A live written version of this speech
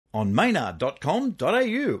on maynard.com.au.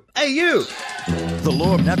 The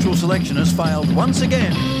law of natural selection has failed once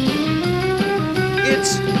again.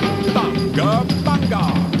 It's Bunga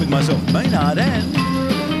Bunga with myself, Maynard, and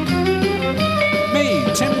me,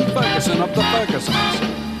 Tim Ferguson of the Fergusons.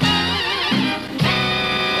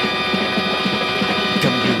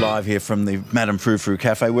 Coming to you live here from the Madame Frou Frou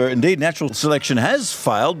Cafe, where indeed natural selection has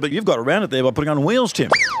failed, but you've got around it there by putting on wheels,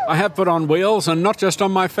 Tim. I have put on wheels, and not just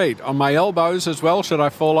on my feet, on my elbows as well, should I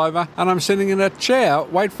fall over. And I'm sitting in a chair,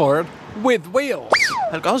 wait for it, with wheels.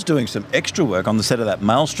 Look, I was doing some extra work on the set of that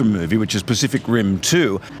Maelstrom movie, which is Pacific Rim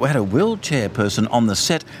 2. We had a wheelchair person on the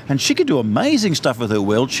set, and she could do amazing stuff with her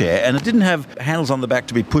wheelchair, and it didn't have handles on the back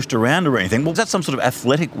to be pushed around or anything. Well, was that some sort of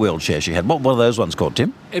athletic wheelchair she had? What are those ones called,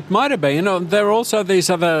 Tim? It might have been. There are also these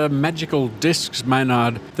other magical discs,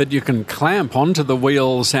 Maynard, that you can clamp onto the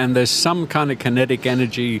wheels, and there's some kind of kinetic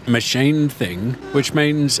energy machine thing, which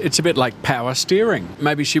means it's a bit like power steering.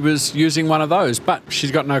 Maybe she was using one of those, but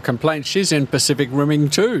she's got no complaints. She's in Pacific Rimming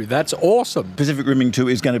 2. That's awesome. Pacific Rimming 2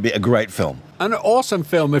 is going to be a great film. An awesome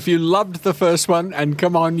film. If you loved the first one, and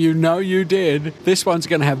come on, you know you did, this one's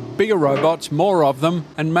going to have bigger robots, more of them,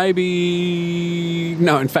 and maybe...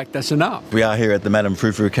 No, in fact, that's enough. We are here at the Madame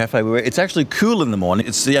Frou Frou Cafe, where it's actually cool in the morning.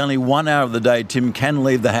 It's the only 1 hour of the day Tim can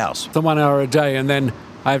leave the house. The 1 hour a day, and then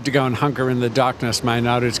I have to go and hunker in the darkness,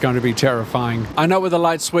 Maynard. It's going to be terrifying. I know where the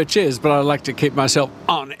light switch is, but I like to keep myself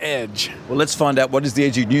on edge. Well, let's find out what is the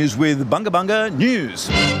edgy news with Bunga Bunga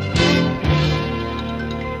News.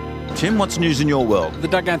 Tim, what's news in your world? The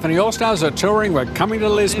Doug Anthony All-Stars are touring. We're coming to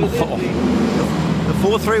Lismore. The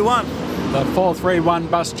 431. The 431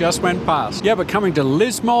 bus just went past. Yeah, we're coming to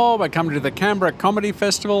Lismore, we're coming to the Canberra Comedy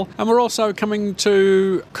Festival, and we're also coming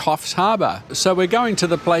to Coffs Harbour. So we're going to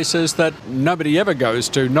the places that nobody ever goes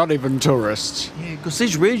to, not even tourists. Yeah, because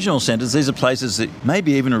these regional centres, these are places that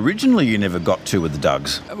maybe even originally you never got to with the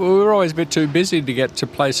Dougs. We were always a bit too busy to get to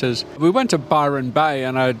places. We went to Byron Bay,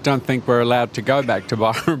 and I don't think we're allowed to go back to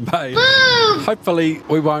Byron Bay. Hopefully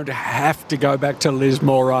we won't have to go back to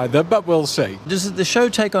Lismore either, but we'll see. Does the show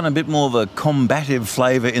take on a bit more of a combative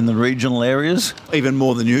flavour in the regional areas, even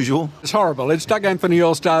more than usual? It's horrible. It's Doug Anthony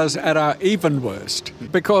All-Stars at our even worst.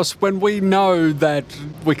 Because when we know that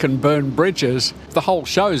we can burn bridges, the whole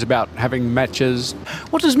show's about having matches.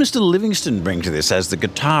 What does Mr. Livingston bring to this as the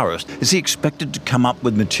guitarist? Is he expected to come up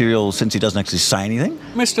with material since he doesn't actually say anything?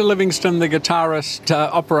 Mr. Livingston, the guitarist,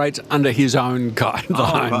 operates under his own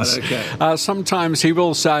guidelines. Oh, right, okay. Sometimes he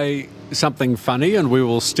will say something funny and we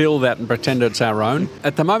will steal that and pretend it's our own.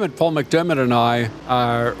 At the moment, Paul McDermott and I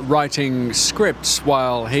are writing scripts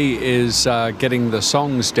while he is getting the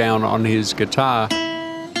songs down on his guitar.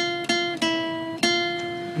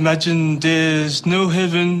 Imagine there's no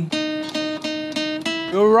heaven.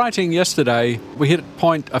 We were writing yesterday. We hit a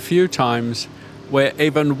point a few times where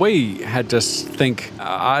even we had to think,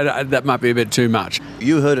 that might be a bit too much.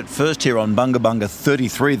 You heard it first here on Bunga Bunga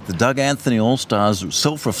 33, the Doug Anthony All-Stars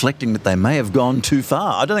self-reflecting that they may have gone too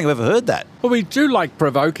far. I don't think I've ever heard that. Well, we do like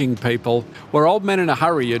provoking people. We're old men in a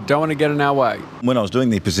hurry. You don't want to get in our way. When I was doing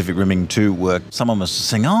the Pacific Rimming 2 work, someone was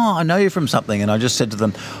saying, "Oh, I know you from something," and I just said to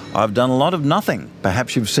them, "I've done a lot of nothing.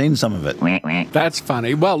 Perhaps you've seen some of it." That's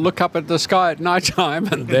funny. Well, look up at the sky at night time,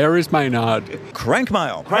 and there is Maynard. Crank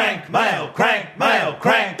mail. Crank mail, crank mail,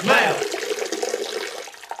 crank mail.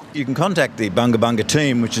 You can contact the Bunga Bunga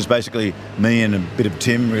team, which is basically me and a bit of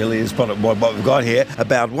Tim, really, is what we've got here,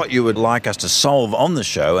 about what you would like us to solve on the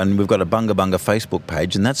show. And we've got a Bunga Bunga Facebook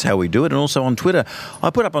page, and that's how we do it. And also on Twitter. I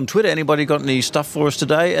put up on Twitter, anybody got any stuff for us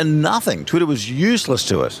today? And nothing. Twitter was useless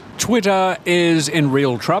to us. Twitter is in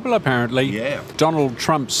real trouble, apparently. Yeah. Donald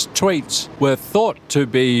Trump's tweets were thought to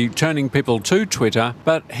be turning people to Twitter,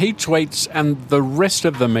 but he tweets and the rest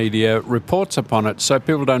of the media reports upon it, so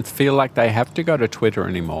people don't feel like they have to go to Twitter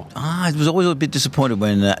anymore. I was always a bit disappointed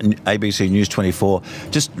when ABC News 24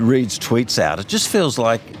 just reads tweets out. It just feels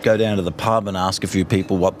like go down to the pub and ask a few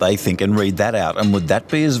people what they think and read that out. And would that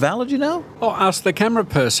be as valid, you know? Or ask the camera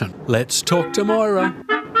person. Let's talk to Moira.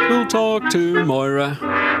 We'll talk to Moira.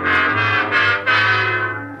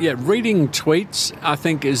 Yeah, reading tweets, I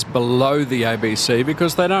think, is below the ABC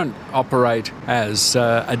because they don't operate as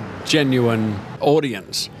a genuine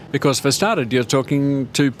audience. Because for starters, you're talking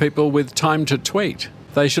to people with time to tweet.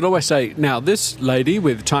 They should always say, now this lady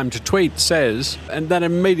with time to tweet says, and that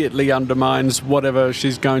immediately undermines whatever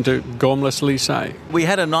she's going to gormlessly say. We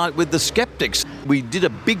had a night with the Skeptics. We did a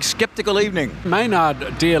big skeptical evening.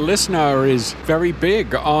 Maynard, dear listener, is very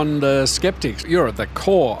big on the skeptics. You're at the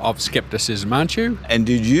core of skepticism, aren't you? And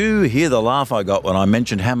did you hear the laugh I got when I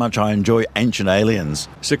mentioned how much I enjoy Ancient Aliens?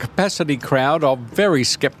 It's a capacity crowd of very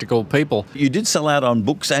skeptical people. You did sell out on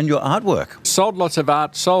books and your artwork. Sold lots of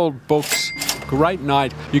art, sold books. Great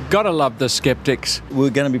night. You've got to love the Skeptics. We're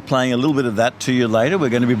going to be playing a little bit of that to you later. We're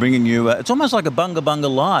going to be bringing you... it's almost like a Bunga Bunga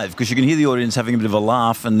live, because you can hear the audience having a bit of a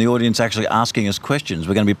laugh and the audience actually asking us questions.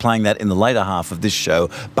 We're going to be playing that in the later half of this show,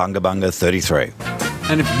 Bunga Bunga 33.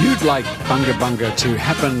 And if you'd like Bunga Bunga to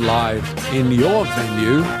happen live in your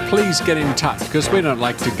venue, please get in touch, because we don't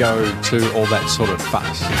like to go to all that sort of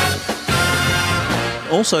fuss.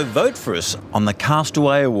 Also, vote for us on the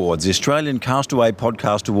Castaway Awards, the Australian Castaway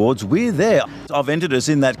Podcast Awards. We're there. I've entered us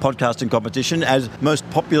in that podcasting competition as most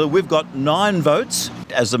popular. We've got 9 votes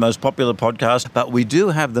as the most popular podcast, but we do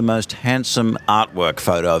have the most handsome artwork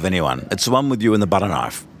photo of anyone. It's the one with you and the butter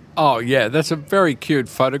knife. Oh, yeah, that's a very cute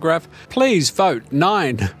photograph. Please vote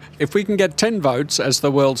 9. If we can get 10 votes as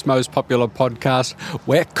the world's most popular podcast,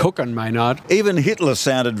 we're cooking, Maynard. Even Hitler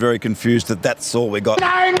sounded very confused that that's all we got.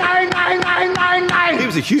 9, 9, 9, 9, 9, 9. He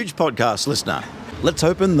was a huge podcast listener. Let's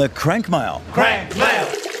open the crank mail. Crank mail.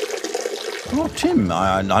 Oh, Tim,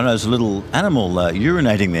 I know there's a little animal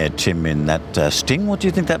urinating there, Tim, in that sting. What do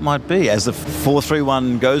you think that might be as the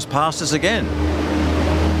 431 goes past us again?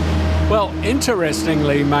 Well,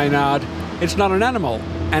 interestingly, Maynard, it's not an animal.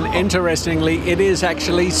 And interestingly, it is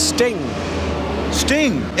actually Sting.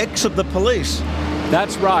 Sting, ex of the police.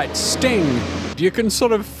 That's right, Sting. You can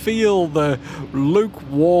sort of feel the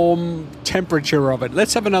lukewarm temperature of it.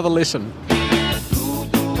 Let's have another listen.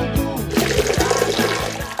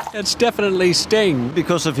 It's definitely Sting.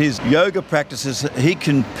 Because of his yoga practices, he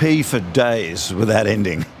can pee for days without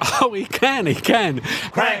ending. Oh, he can.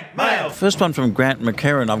 Crank mail. First one from Grant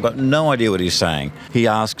McCarran. I've got no idea what he's saying. He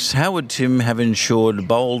asks, how would Tim have ensured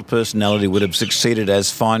bold personality would have succeeded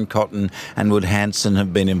as Fine Cotton and would Hanson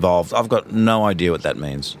have been involved? I've got no idea what that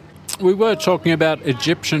means. We were talking about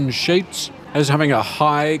Egyptian sheets as having a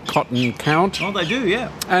high cotton count. Oh, they do,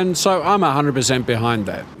 yeah. And so I'm 100% behind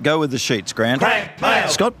that. Go with the sheets, Grant. Crank mail.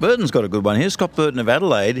 Scott Burton's got a good one here. Scott Burton of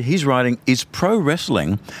Adelaide. He's writing, is pro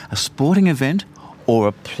wrestling a sporting event or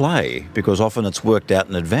a play? Because often it's worked out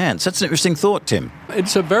in advance. That's an interesting thought, Tim.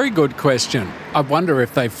 It's a very good question. I wonder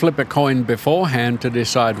if they flip a coin beforehand to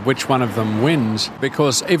decide which one of them wins,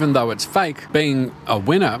 because even though it's fake, being a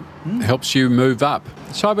winner helps you move up.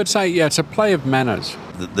 So I would say, yeah, it's a play of manners.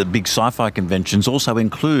 The big sci-fi conventions also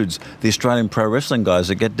includes the Australian pro wrestling guys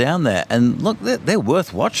that get down there. And look, they're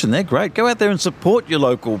worth watching. They're great. Go out there and support your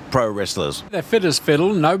local pro wrestlers. They're fit as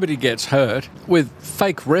fiddle. Nobody gets hurt. With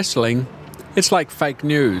fake wrestling, it's like fake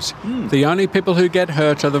news. The only people who get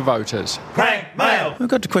hurt are the voters. Crank mail. We've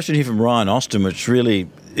got a question here from Ryan Austin, which really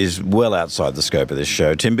is well outside the scope of this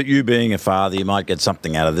show, Tim, but you being a father, you might get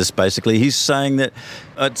something out of this, basically. He's saying that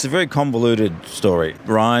it's a very convoluted story.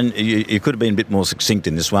 Ryan, you could have been a bit more succinct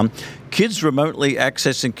in this one. Kids remotely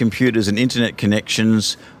accessing computers and internet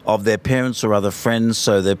connections of their parents or other friends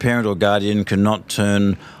so their parent or guardian cannot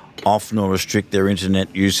turn off nor restrict their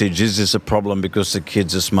internet usage. Is this a problem because the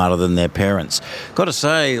kids are smarter than their parents? Got to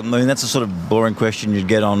say, I mean, that's a sort of boring question you'd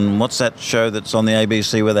get on, what's that show that's on the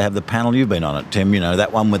ABC where they have the panel? You've been on it, Tim, you know,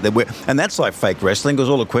 that one with and that's like fake wrestling because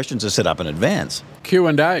all the questions are set up in advance.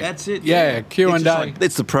 Q&A. That's it. Yeah, Q&A.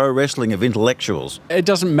 It's the pro wrestling of intellectuals. It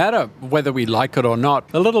doesn't matter whether we like it or not.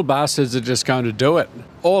 The little bastards are just going to do it.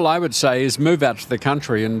 All I would say is move out to the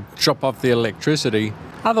country and chop off the electricity.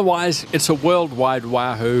 Otherwise, it's a worldwide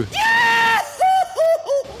wahoo.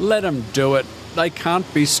 Let them do it. They can't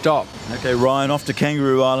be stopped. Okay, Ryan, off to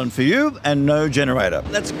Kangaroo Island for you and no generator.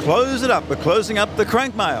 Let's close it up. We're closing up the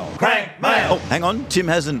crank mail. Crank mail. Oh, hang on. Tim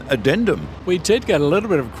has an addendum. We did get a little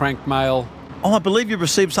bit of crank mail. Oh, I believe you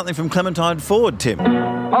received something from Clementine Ford, Tim.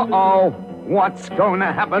 Uh-oh. What's going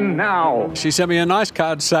to happen now? She sent me a nice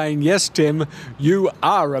card saying, yes, Tim, you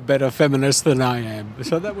are a better feminist than I am.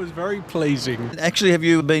 So that was very pleasing. Actually, have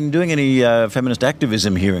you been doing any feminist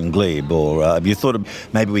activism here in Glebe? Or have you thought of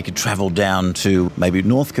maybe we could travel down to maybe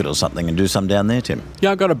Northcote or something and do some down there, Tim?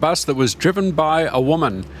 Yeah, I got a bus that was driven by a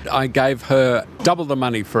woman. I gave her double the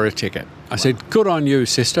money for a ticket. I said, good on you,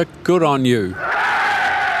 sister, good on you.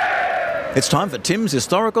 It's time for Tim's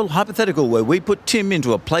Historical Hypothetical, where we put Tim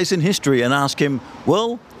into a place in history and ask him,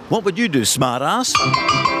 well, what would you do, smart-ass?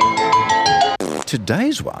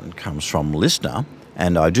 Today's one comes from listener,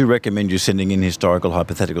 and I do recommend you sending in historical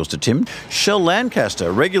hypotheticals to Tim. Shell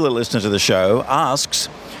Lancaster, regular listener to the show, asks,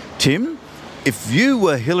 Tim, if you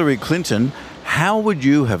were Hillary Clinton, how would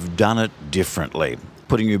you have done it differently?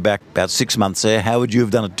 Putting you back about 6 months there, how would you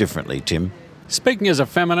have done it differently, Tim? Speaking as a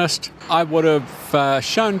feminist, I would have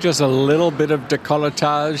shown just a little bit of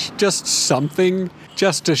décolletage, just something,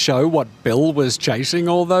 just to show what Bill was chasing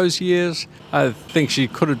all those years. I think she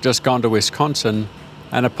could have just gone to Wisconsin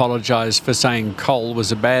and apologised for saying coal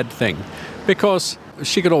was a bad thing, because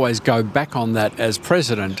she could always go back on that as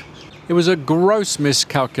president. It was a gross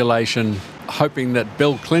miscalculation, hoping that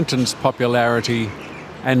Bill Clinton's popularity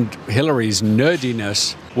and Hillary's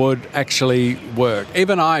nerdiness would actually work.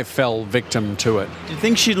 Even I fell victim to it. Do you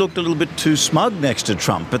think she looked a little bit too smug next to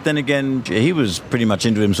Trump? But then again, he was pretty much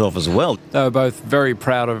into himself as well. They were both very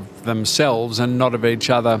proud of themselves and not of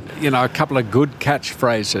each other. You know, a couple of good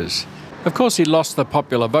catchphrases. Of course, he lost the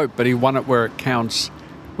popular vote, but he won it where it counts,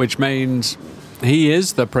 which means he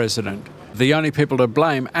is the president. The only people to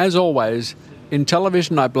blame, as always, in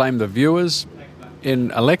television, I blame the viewers.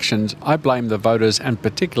 In elections, I blame the voters, and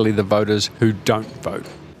particularly the voters who don't vote.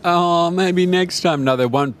 Oh, maybe next time. No, there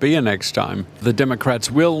won't be a next time. The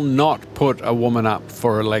Democrats will not put a woman up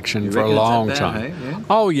for election for a long time. Hey? Yeah.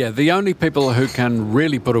 Oh, yeah. The only people who can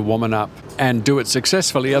really put a woman up and do it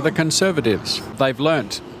successfully are the Conservatives. They've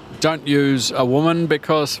learnt. Don't use a woman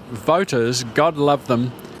because voters, God love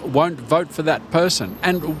them, won't vote for that person.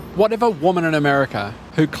 And whatever woman in America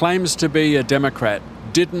who claims to be a Democrat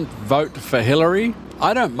didn't vote for Hillary,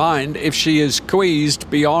 I don't mind if she is squeezed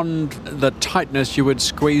beyond the tightness you would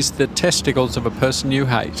squeeze the testicles of a person you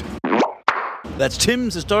hate. That's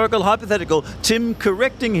Tim's historical hypothetical. Tim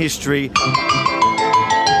correcting history.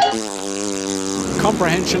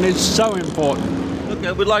 Comprehension is so important.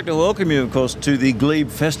 Look, we'd like to welcome you, of course, to the Glebe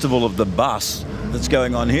Festival of the Bus that's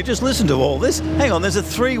going on here. Just listen to all this. Hang on, there's a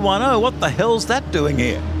 310. What the hell's that doing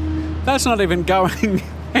here? That's not even going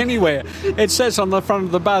anywhere. It says on the front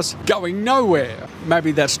of the bus, going nowhere.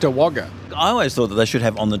 Maybe that's Tawagga. I always thought that they should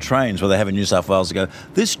have on the trains where they have in New South Wales to go,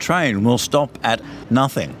 this train will stop at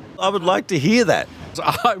nothing. I would like to hear that.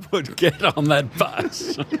 I would get on that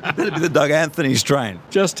bus. That'd be the Doug Anthony's train.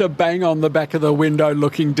 Just to bang on the back of the window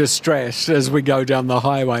looking distressed as we go down the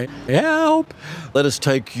highway. Help! Let us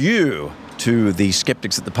take you to the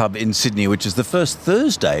Skeptics at the pub in Sydney, which is the first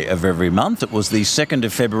Thursday of every month. It was the 2nd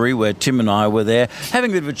of February where Tim and I were there having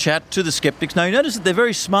a bit of a chat to the Skeptics. Now, you notice that they're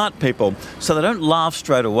very smart people, so they don't laugh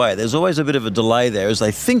straight away. There's always a bit of a delay there as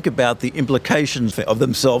they think about the implications of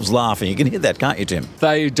themselves laughing. You can hear that, can't you, Tim?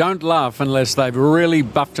 They don't laugh unless they've really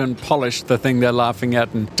buffed and polished the thing they're laughing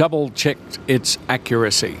at and double-checked its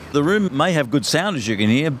accuracy. The room may have good sound, as you can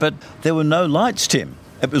hear, but there were no lights, Tim.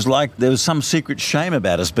 It was like there was some secret shame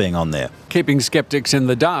about us being on there. Keeping skeptics in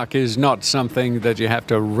the dark is not something that you have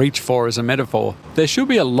to reach for as a metaphor. There should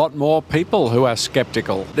be a lot more people who are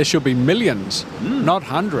skeptical. There should be millions, not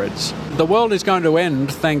hundreds. The world is going to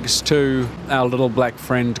end thanks to our little black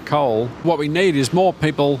friend coal. What we need is more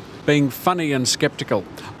people being funny and skeptical.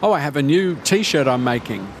 Oh, I have a new T-shirt I'm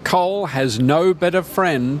making. Coal has no better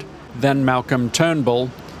friend than Malcolm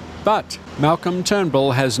Turnbull, but Malcolm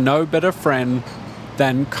Turnbull has no better friend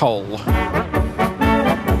than coal.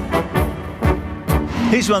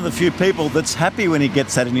 He's one of the few people that's happy when he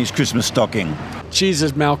gets that in his Christmas stocking.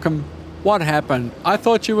 Jesus, Malcolm, what happened? I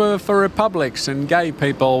thought you were for republics and gay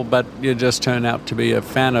people, but you just turn out to be a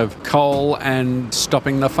fan of coal and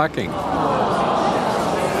stopping the fucking.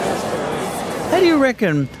 How do you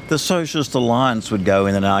reckon the Socialist Alliance would go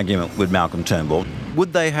in an argument with Malcolm Turnbull?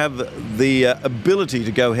 Would they have the ability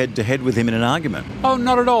to go head-to-head with him in an argument? Oh,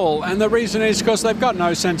 not at all. And the reason is because they've got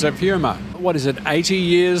no sense of humour. What is it, 80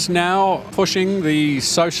 years now pushing the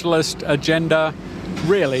socialist agenda?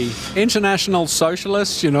 Really, international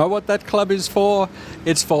socialists, you know what that club is for?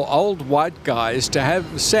 It's for old white guys to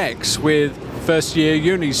have sex with first-year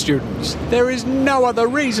uni students. There is no other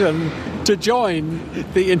reason to join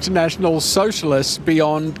the international socialists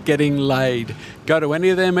beyond getting laid. Go to any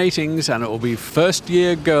of their meetings and it will be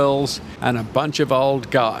first-year girls and a bunch of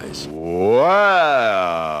old guys.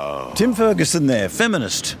 Wow. Tim Ferguson there,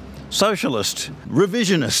 feminist, socialist,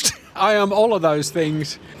 revisionist. I am all of those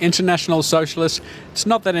things. International socialists. It's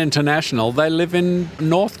not that international. They live in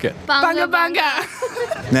Northcote. Bunga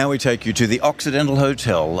Bunga. Now we take you to the Occidental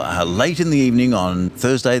Hotel late in the evening on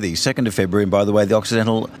Thursday, the 2nd of February. And by the way, the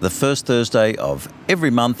Occidental, the first Thursday of every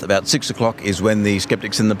month, about 6 o'clock, is when the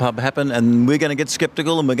Skeptics in the pub happen. And we're going to get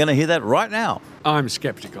skeptical, and we're going to hear that right now. I'm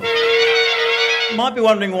skeptical. You might be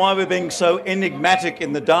wondering why we're being so enigmatic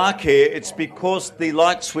in the dark here. It's because the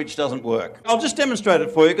light switch doesn't work. I'll just demonstrate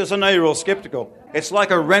it for you because I know you're all sceptical. It's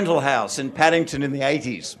like a rental house in Paddington in the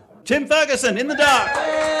 80s. Tim Ferguson in the dark.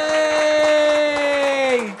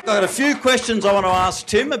 Hey! I've got a few questions I want to ask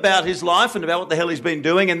Tim about his life and about what the hell he's been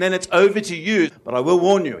doing, and then it's over to you. But I will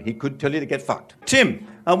warn you, he could tell you to get fucked. Tim,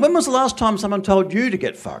 when was the last time someone told you to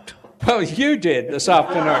get fucked? Well, you did this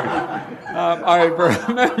afternoon. I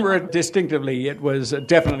remember it distinctively. It was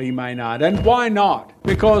definitely Maynard. And why not?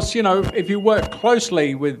 Because, if you work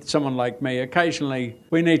closely with someone like me, occasionally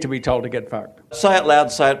we need to be told to get fucked. Say it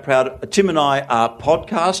loud, say it proud. Tim and I are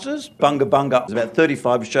podcasters. Bunga Bunga, there's about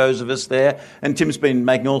 35 shows of us there. And Tim's been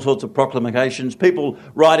making all sorts of proclamations. People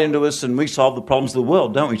write into us and we solve the problems of the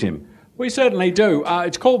world, don't we, Tim? We certainly do.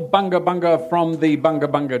 It's called Bunga Bunga from the Bunga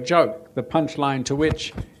Bunga joke, the punchline to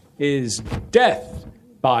which is death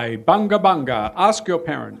by Bunga Bunga. Ask your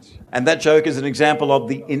parents. And that joke is an example of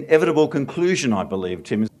the inevitable conclusion, I believe,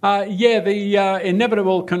 Tim. The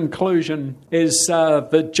inevitable conclusion is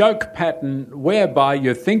the joke pattern whereby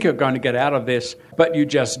you think you're going to get out of this, but you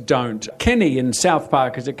just don't. Kenny in South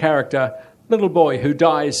Park is a character, little boy who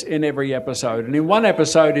dies in every episode. And in one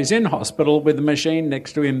episode, he's in hospital with a machine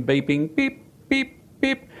next to him beeping, beep, beep,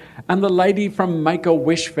 beep. And the lady from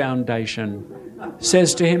Make-A-Wish Foundation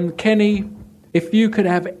says to him, Kenny, if you could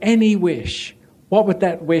have any wish, what would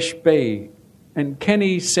that wish be? And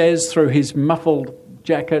Kenny says through his muffled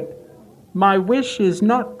jacket, my wish is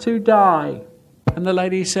not to die. And the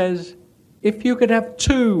lady says, if you could have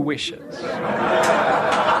 2 wishes,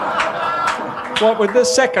 what would the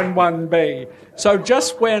second one be? So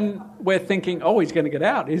just when we're thinking, oh, he's going to get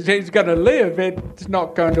out, he's going to live, it's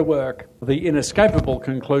not going to work. The inescapable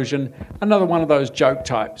conclusion, another one of those joke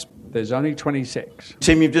types. There's only 26.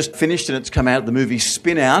 Tim, you've just finished and it's come out. The movie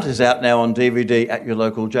Spin Out is out now on DVD at your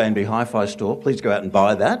local J&B Hi-Fi store. Please go out and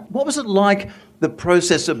buy that. What was it like, the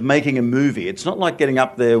process of making a movie? It's not like getting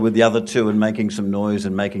up there with the other two and making some noise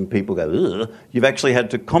and making people go, ugh. You've actually had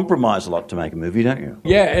to compromise a lot to make a movie, don't you?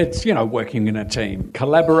 Yeah, it's, working in a team.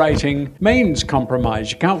 Collaborating means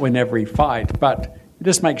compromise. You can't win every fight, but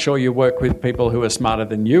just make sure you work with people who are smarter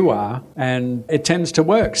than you are, and it tends to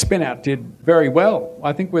work. Spin Out did very well.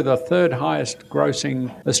 I think we're the 3rd highest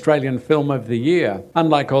grossing Australian film of the year,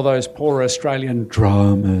 unlike all those poor Australian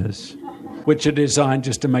dramas, which are designed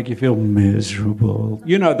just to make you feel miserable.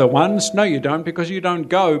 You know the ones? No, you don't, because you don't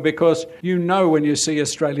go, because you know when you see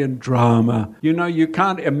Australian drama, you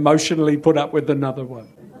can't emotionally put up with another one.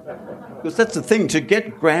 Because that's the thing, to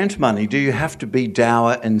get grant money, do you have to be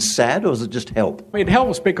dour and sad, or does it just help? It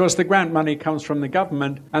helps because the grant money comes from the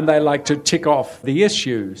government and they like to tick off the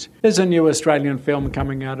issues. There's a new Australian film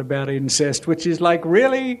coming out about incest, which is like,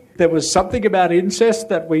 really? There was something about incest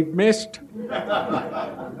that we've missed?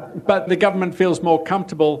 But the government feels more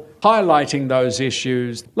comfortable highlighting those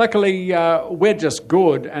issues. Luckily, we're just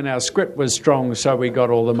good and our script was strong, so we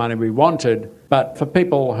got all the money we wanted. But for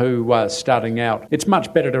people who are starting out, it's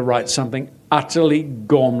much better to write something utterly,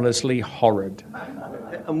 gormlessly horrid.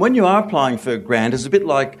 And when you are applying for a grant, it's a bit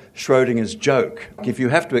like Schrodinger's joke. If you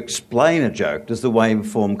have to explain a joke, does the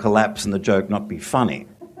waveform collapse and the joke not be funny?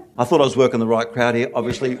 I thought I was working the right crowd here.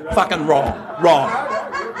 Obviously, fucking wrong.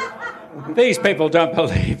 These people don't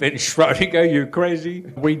believe in Schrodinger, you crazy.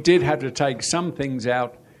 We did have to take some things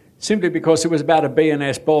out simply because it was about a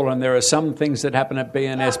BNS ball, and there are some things that happen at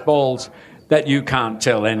BNS balls that you can't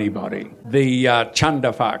tell anybody. The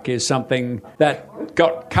Chundafak is something that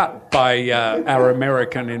got cut by our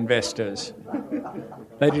American investors.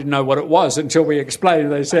 They didn't know what it was until we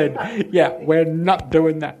explained. They said, yeah, we're not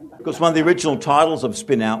doing that. Because one of the original titles of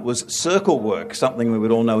Spin Out was Circle Work, something we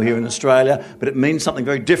would all know here in Australia, but it means something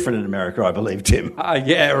very different in America, I believe, Tim.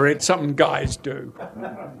 Yeah, or it's something guys do.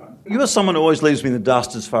 You are someone who always leaves me in the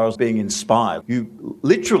dust as far as being inspired. You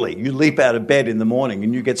leap out of bed in the morning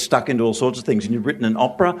and you get stuck into all sorts of things, and you've written an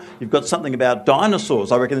opera, you've got something about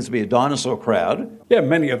dinosaurs. I reckon this would be a dinosaur crowd. Yeah,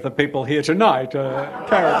 many of the people here tonight are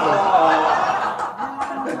characters.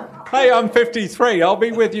 Hey, I'm 53. I'll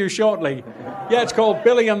be with you shortly. Yeah, it's called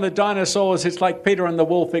Billy and the Dinosaurs. It's like Peter and the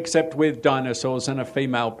Wolf, except with dinosaurs and a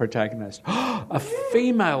female protagonist. A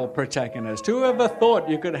female protagonist. Who ever thought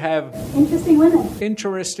you could have... Interesting women.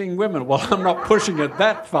 Interesting women. Well, I'm not pushing it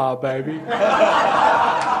that far, baby.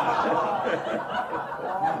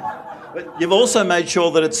 But you've also made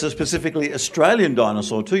sure that it's a specifically Australian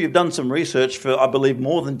dinosaur too. You've done some research for, I believe,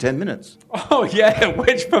 more than 10 minutes. Oh, yeah,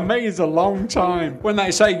 which for me is a long time. When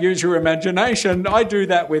they say use your imagination, I do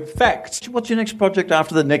that with facts. What's your next project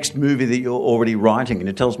after the next movie that you're already writing? Can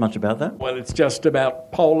you tell us much about that? Well, it's just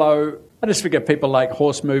about polo I just forget people like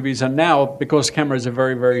horse movies, and now, because cameras are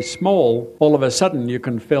very, very small, all of a sudden you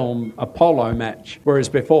can film a polo match, whereas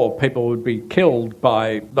before people would be killed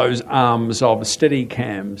by those arms of steady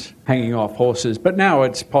cams hanging off horses. But now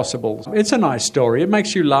it's possible. It's a nice story. It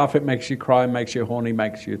makes you laugh, it makes you cry, makes you horny,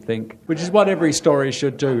 makes you think, which is what every story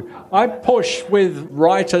should do. I push with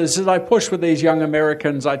writers, as I push with these young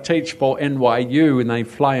Americans. I teach for NYU and they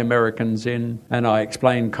fly Americans in, and I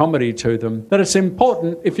explain comedy to them, that it's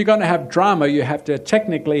important, if you're going to have drama, you have to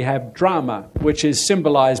technically have drama, which is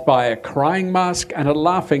symbolized by a crying mask and a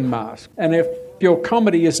laughing mask. And if your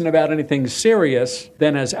comedy isn't about anything serious,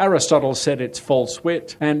 then as Aristotle said, it's false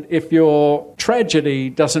wit. And if your tragedy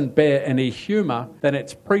doesn't bear any humour, then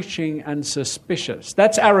it's preaching and suspicious.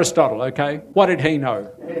 That's Aristotle, okay? What did he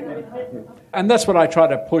know? And that's what I try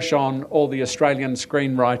to push on all the Australian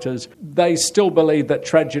screenwriters. They still believe that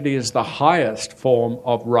tragedy is the highest form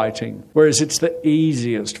of writing, whereas it's the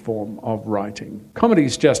easiest form of writing. Comedy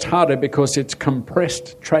is just harder because it's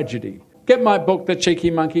compressed tragedy. Get my book, The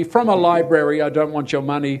Cheeky Monkey, from a library. I don't want your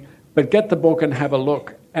money, but get the book and have a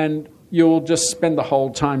look, and you'll just spend the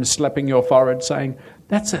whole time slapping your forehead saying,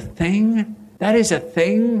 that's a thing? That is a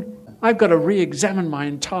thing? I've got to re-examine my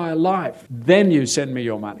entire life. Then you send me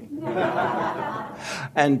your money.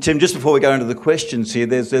 And Tim, just before we go into the questions here,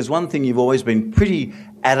 there's one thing you've always been pretty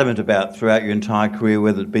adamant about throughout your entire career,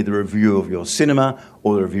 whether it be the review of your cinema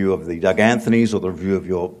or the review of the Doug Anthonys or the review of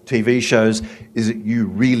your TV shows, is that you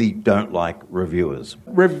really don't like reviewers.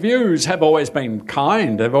 Reviews have always been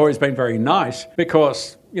kind. They've always been very nice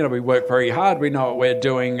because, you know, we work very hard, we know what we're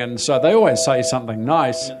doing, and so they always say something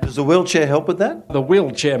nice. Does the wheelchair help with that? The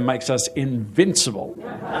wheelchair makes us invincible.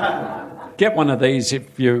 Get one of these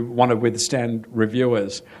if you want to withstand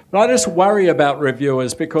reviewers. But I just worry about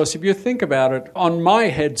reviewers because if you think about it, on my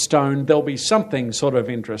headstone there'll be something sort of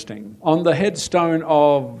interesting. On the headstone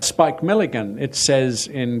of Spike Milligan, it says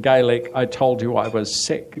in Gaelic, I told you I was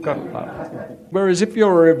sick. Whereas if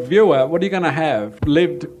you're a reviewer, what are you going to have?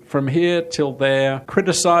 Lived from here till there,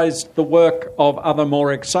 criticised the work of other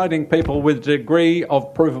more exciting people with a degree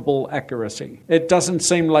of provable accuracy. It doesn't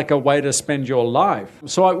seem like a way to spend your life.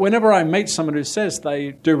 So whenever I meet someone who says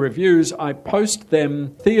they do reviews, I post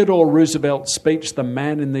them Theodore Roosevelt's speech, The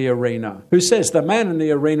Man in the Arena, who says the man in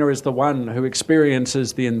the arena is the one who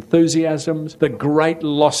experiences the enthusiasms, the great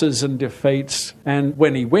losses and defeats, and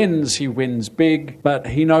when he wins big, but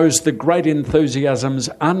he knows the great enthusiasms,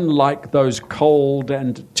 unlike those cold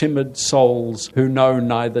and timid souls who know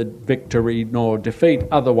neither victory nor defeat,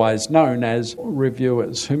 otherwise known as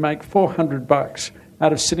reviewers, who make $400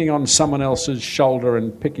 out of sitting on someone else's shoulder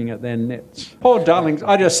and picking at their nits. Poor darlings,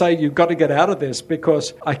 I just say you've got to get out of this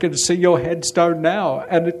because I can see your headstone now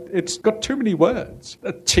and it's got too many words.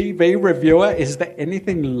 A TV reviewer, is there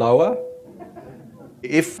anything lower?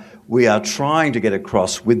 If we are trying to get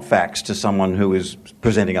across with facts to someone who is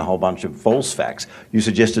presenting a whole bunch of false facts, you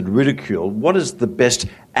suggested ridicule. What is the best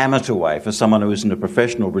amateur way for someone who isn't a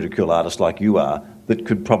professional ridicule artist like you are that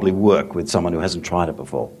could probably work with someone who hasn't tried it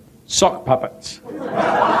before? Sock puppets.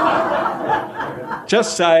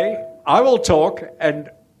 Just say, I will talk and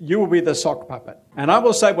you will be the sock puppet. And I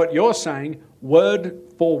will say what you're saying word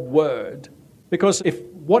for word. Because if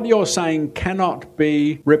what you're saying cannot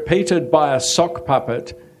be repeated by a sock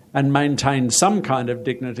puppet and maintain some kind of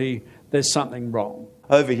dignity, there's something wrong.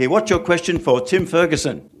 Over here, what's your question for Tim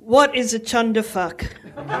Ferguson? What is a chunderfuck?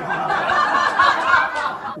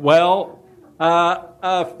 Well,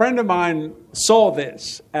 a friend of mine saw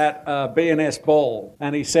this at a B&S ball,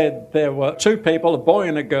 and he said there were two people, a boy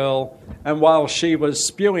and a girl, and while she was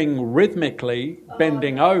spewing rhythmically,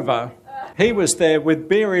 bending over, he was there with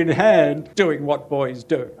beer in hand doing what boys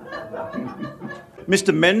do.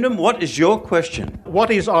 Mr. Mendham, what is your question?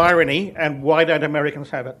 What is irony and why don't Americans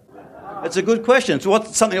have it? It's a good question. It's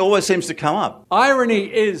something that always seems to come up. Irony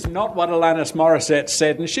is not what Alanis Morissette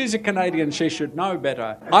said, and she's a Canadian, she should know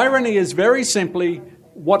better. Irony is very simply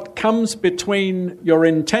what comes between your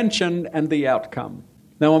intention and the outcome.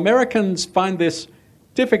 Now, Americans find this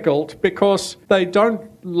difficult because they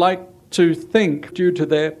don't like to think, due to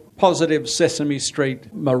their positive Sesame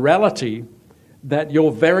Street morality, that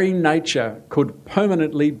your very nature could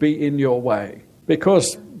permanently be in your way.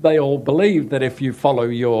 Because they all believe that if you follow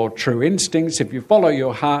your true instincts, if you follow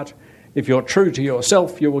your heart, if you're true to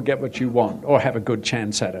yourself, you will get what you want or have a good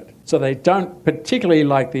chance at it. So they don't particularly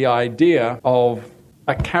like the idea of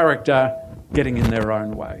a character getting in their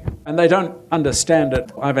own way. And they don't understand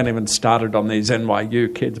it. I haven't even started on these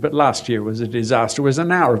NYU kids, but last year was a disaster. It was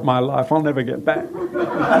an hour of my life I'll never get back.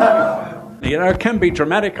 You know, it can be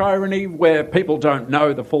dramatic irony where people don't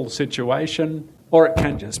know the full situation. Or it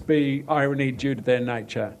can just be irony due to their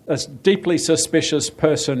nature. A deeply suspicious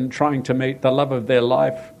person trying to meet the love of their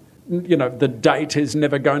life, the date is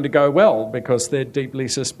never going to go well because they're deeply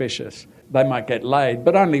suspicious. They might get laid,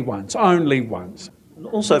 but only once.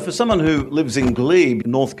 Also, for someone who lives in Glebe,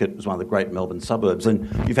 Northcote is one of the great Melbourne suburbs, and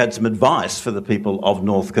you've had some advice for the people of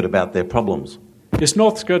Northcote about their problems. Yes,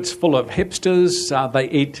 Northcote's full of hipsters. They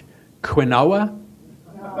eat quinoa.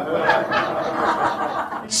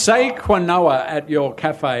 Say quinoa at your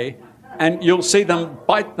cafe and you'll see them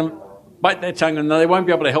bite their tongue and they won't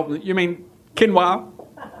be able to help them. You mean quinoa?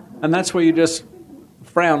 And that's where you just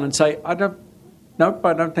frown and say, I don't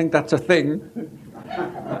think that's a thing.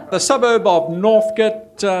 The suburb of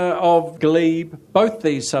Northcote, of Glebe, both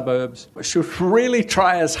these suburbs should really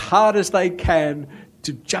try as hard as they can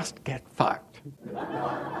to just get fucked.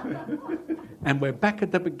 And we're back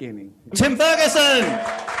at the beginning. Tim Ferguson!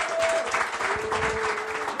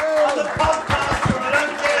 The podcaster, I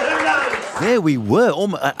don't care who knows. There we were,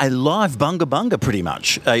 a live Bunga Bunga pretty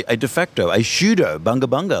much, a de facto, a pseudo Bunga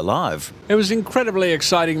Bunga live. It was incredibly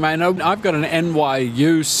exciting, man. I've got an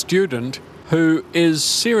NYU student who is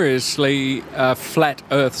seriously a Flat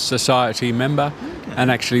Earth Society member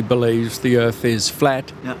and actually believes the Earth is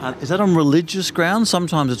flat. Now, is that on religious grounds?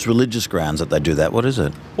 Sometimes it's religious grounds that they do that. What is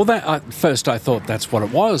it? Well, at first I thought that's what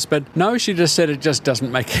it was, but no, she just said it just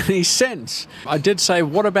doesn't make any sense. I did say,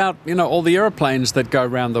 what about, all the aeroplanes that go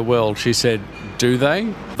around the world? She said, do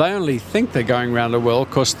they? They only think they're going around the world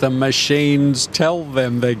because the machines tell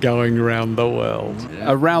them they're going around the world.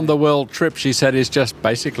 A round-the-world trip, she said, is just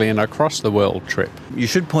basically an across-the-world trip. You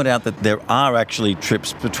should point out that there are actually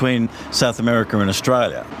trips between South America and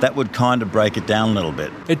Australia. That would kind of break it down a little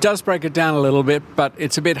bit. It does break it down a little bit, but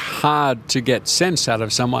it's a bit hard to get sense out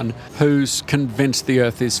of someone who's convinced the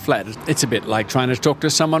Earth is flat. It's a bit like trying to talk to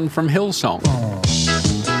someone from Hillsong.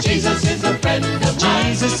 Jesus is a friend of mine.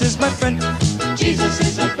 Jesus is my friend. Jesus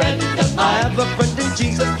is a friend of mine. I have a friend in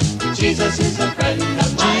Jesus. Jesus is a friend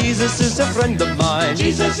of mine. Jesus is a friend of mine.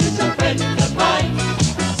 Jesus is a friend of mine.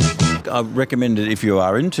 I recommend it if you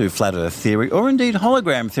are into flat earth theory or indeed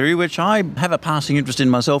hologram theory, which I have a passing interest in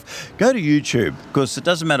myself. Go to YouTube, because it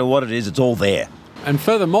doesn't matter what it is, it's all there. And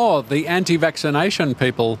furthermore, the anti-vaccination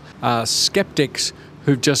people are skeptics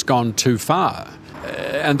who've just gone too far.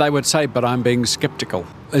 And they would say, but I'm being skeptical.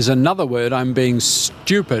 There's another word, I'm being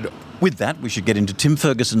stupid. With that, we should get into Tim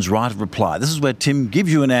Ferguson's right of reply. This is where Tim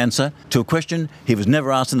gives you an answer to a question he was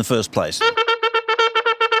never asked in the first place.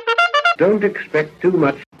 Don't expect too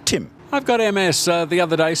much. Tim. I've got MS. The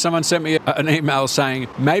other day, someone sent me an email saying,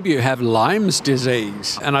 maybe you have Lyme's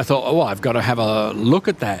disease. And I thought, I've got to have a look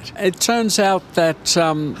at that. It turns out that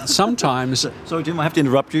sometimes... Sorry, Tim, I have to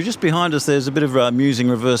interrupt you. Just behind us, there's a bit of amusing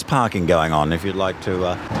reverse parking going on, if you'd like to...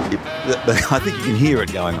 I think you can hear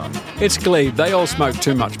it going on. It's Glebe. They all smoke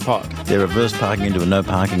too much pot. They're reverse parking into a no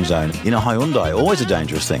parking zone. In a Hyundai, always a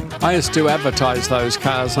dangerous thing. I used to advertise those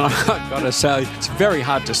cars, and I've got to say, it's very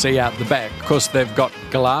hard to see out the back because they've got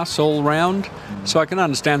glass all round, so I can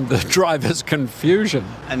understand the driver's confusion.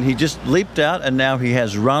 And he just leaped out and now he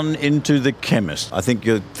has run into the chemist. I think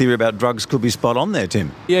your theory about drugs could be spot on there,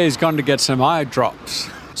 Tim. Yeah, he's gone to get some eye drops.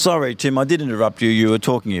 Sorry, Tim, I did interrupt you. You were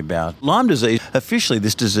talking about Lyme disease. Officially,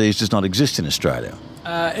 this disease does not exist in Australia.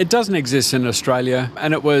 It doesn't exist in Australia,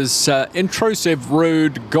 and it was intrusive,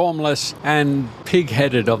 rude, gormless and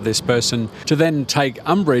pig-headed of this person to then take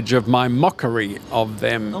umbrage of my mockery of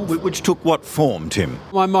them. Oh, which took what form, Tim?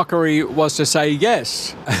 My mockery was to say,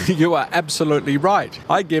 yes, you are absolutely right.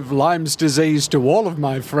 I give Lyme's disease to all of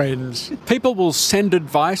my friends. People will send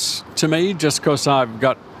advice to me just because I've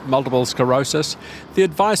got multiple sclerosis. The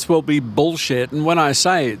advice will be bullshit, and when I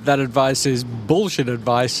say that advice is bullshit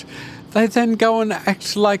advice, they then go and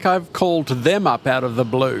act like I've called them up out of the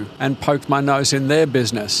blue and poked my nose in their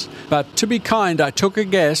business. But to be kind, I took a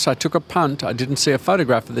guess, I took a punt. I didn't see a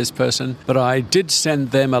photograph of this person, but I did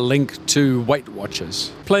send them a link to Weight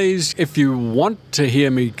Watchers. Please, if you want to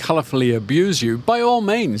hear me colourfully abuse you, by all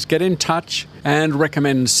means, get in touch and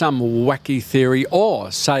recommend some wacky theory,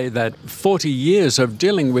 or say that 40 years of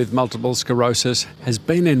dealing with multiple sclerosis has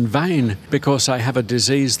been in vain because I have a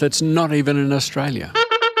disease that's not even in Australia.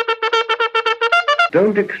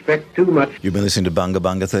 Don't expect too much. You've been listening to Bunga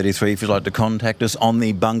Bunga 33. If you'd like to contact us on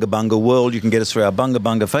the Bunga Bunga world, you can get us through our Bunga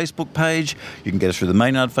Bunga Facebook page. You can get us through the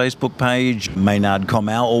Maynard Facebook page, Maynard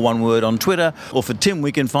Comau, all one word, on Twitter. Or for Tim,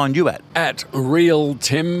 we can find you at Real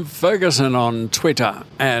Tim Ferguson on Twitter.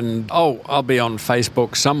 And, I'll be on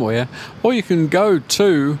Facebook somewhere. Or you can go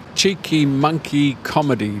to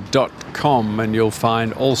cheekymonkeykcomedy.com. maynardtim.com, and you'll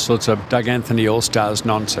find all sorts of Doug Anthony All-Stars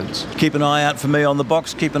nonsense. Keep an eye out for me on the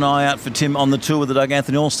box. Keep an eye out for Tim on the tour with the Doug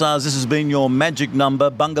Anthony All-Stars. This has been your magic number,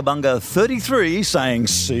 Bunga Bunga 33, saying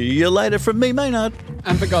see you later from me, Maynard.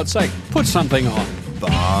 And for God's sake, put something on.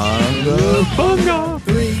 Bunga Bunga.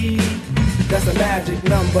 3, that's a magic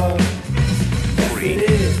number. Yes, it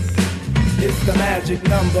is. It's the magic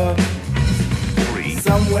number. 3.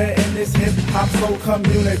 Somewhere in this hip-hop soul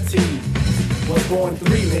community was born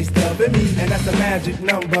 3 mixed up in me, and that's the magic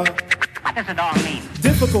number. What does it all mean?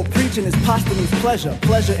 Difficult preaching is posthumous pleasure.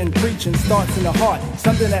 Pleasure in preaching starts in the heart.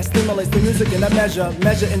 Something that stimulates the music in a measure.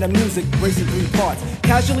 Measure in the music breaks in 3 parts.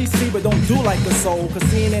 Casually see but don't do like the soul, cause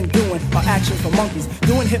seeing and doing are actions for monkeys.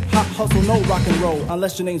 Doing hip-hop hustle, no rock and roll,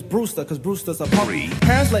 unless your name's Brewster, cause Brewster's a punk.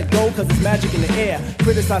 Parents let go cause it's magic in the air.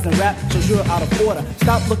 Criticizing rap shows you're out of order.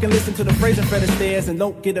 Stop looking, listen to the phrase and Fred Astaire, and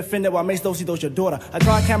don't get offended while Mace Dosey does your daughter. A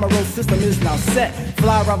tri-camera roll system is now set.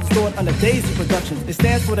 Fly around the store under Daisy Productions. It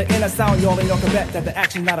stands for the inner sound, y'all, and y'all can bet that the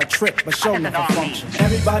action's not a trick, but show enough a function.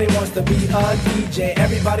 Everybody wants to be a DJ,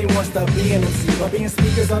 everybody wants to be an MC, but being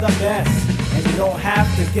speakers are the best, and you don't have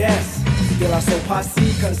to guess. There are so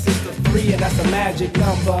posse consists of 3, and that's a magic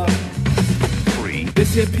number. 3.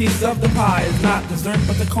 This here piece of the pie is not dessert,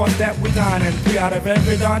 but the course that we dine, and 3 out of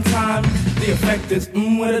every darn time. The effect is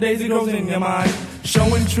when a daisy grows in your mind.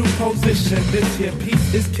 Showing true position, this here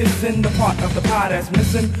piece is kissing the part of the pie that's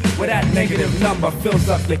missing, where that negative number fills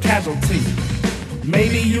up your casualty.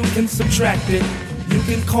 Maybe you can subtract it, you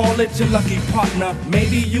can call it your lucky partner,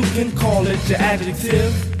 maybe you can call it your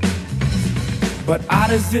adjective. But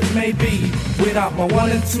odd as it may be, without my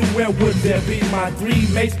 1 and 2, where would there be my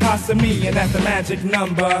 3 mates passing me, and that's the magic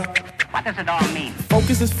number. What does it all mean?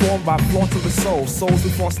 Focus is formed by flaunt of the soul. Souls who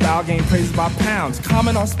flaunt style gain praises by pounds.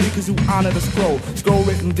 Comment on speakers who honor the scroll. Scroll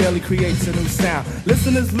written daily creates a new sound.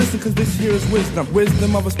 Listeners listen cause this here is wisdom.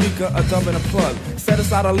 Wisdom of a speaker, a dove and a plug. Set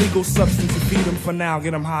aside a legal substance and feed them for now.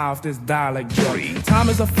 Get them high off this dialect drug. Time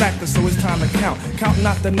is a factor so it's time to count. Count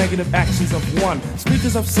not the negative actions of 1.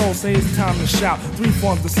 Speakers of soul say it's time to shout. 3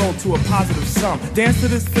 forms the soul to a positive sum. Dance to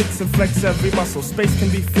this fits and flex every muscle. Space can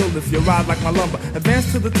be filled if you ride like my lumber.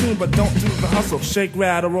 Advance to the tune but don't do the hustle. Shake,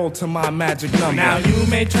 rattle, roll to my magic number. Now you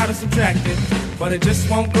may try to subtract it, but it just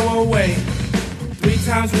won't go away. 3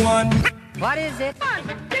 times 1. What is it? 1,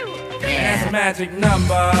 2, 3. And that's a magic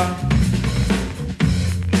number.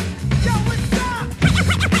 Yo, what's up?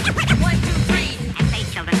 1, 2, 3. I say,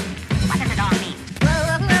 children, what does it all mean?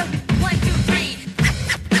 1, 2, 3.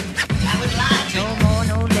 I was lying. No more,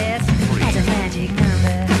 no less. That's a magic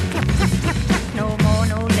number. No more,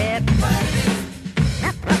 no less.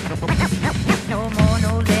 No more,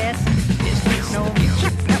 no less. No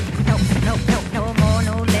more,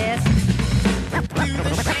 no less.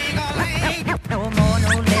 No more, no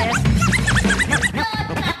less.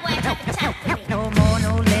 No more,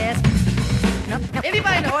 no less.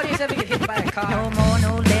 Anybody in the audience ever get hit by a car? No more,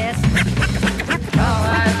 no less. All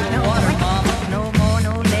right, the water, mama. No more,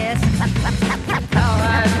 no less. All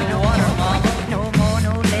right, the water, mama. No more,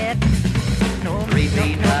 no less. No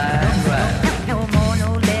Repeat right. No more,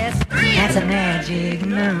 no less. That's a magic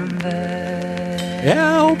number.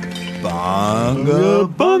 Help! Bunga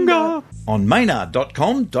Bunga! On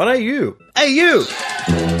maynard.com.au. AU!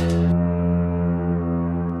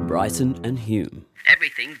 Bryson and Hume.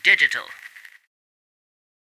 Everything digital.